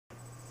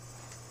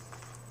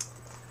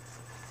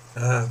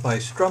My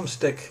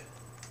Strumstick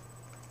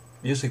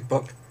music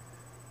book.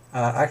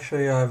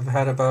 Actually, I've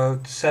had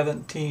about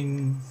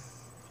 17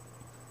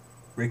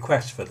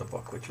 requests for the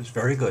book, which is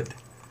very good.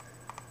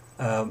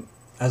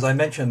 As I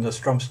mentioned, the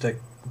Strumstick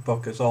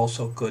book is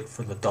also good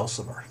for the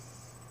dulcimer.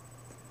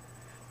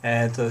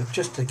 And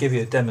just to give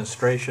you a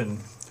demonstration,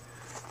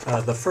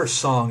 the first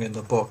song in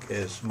the book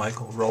is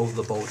Michael Row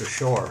the Boat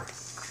Ashore.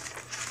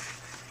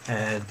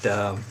 And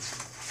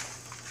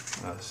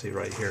let's see,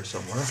 right here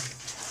somewhere.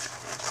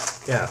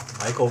 Yeah,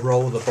 Michael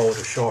Row the Boat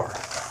Ashore.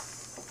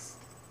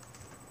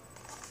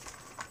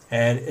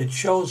 And it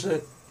shows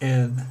it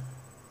in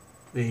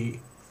the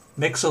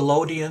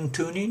Mixolydian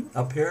tuning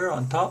up here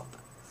on top.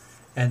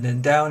 And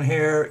then down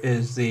here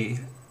is the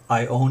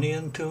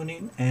Ionian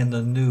tuning and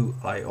the new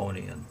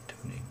Ionian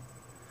tuning.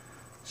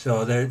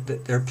 So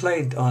they're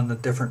played on the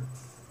different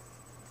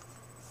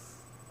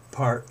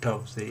part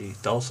of the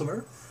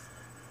dulcimer.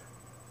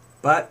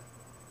 But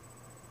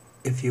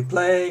if you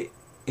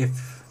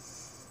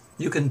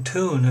can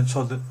tune it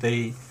so that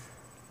the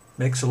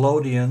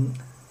Mixolydian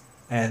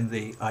and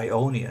the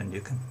Ionian,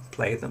 you can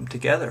play them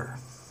together.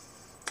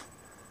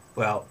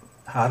 Well,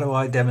 how do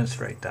I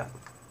demonstrate that?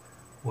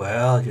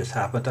 Well, I just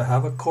happen to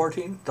have a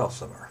quartine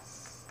dulcimer.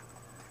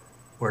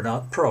 We're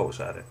not pros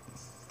at it,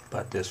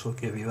 but this will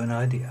give you an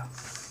idea.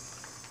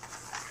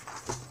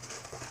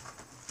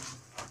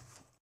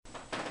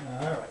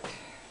 All right.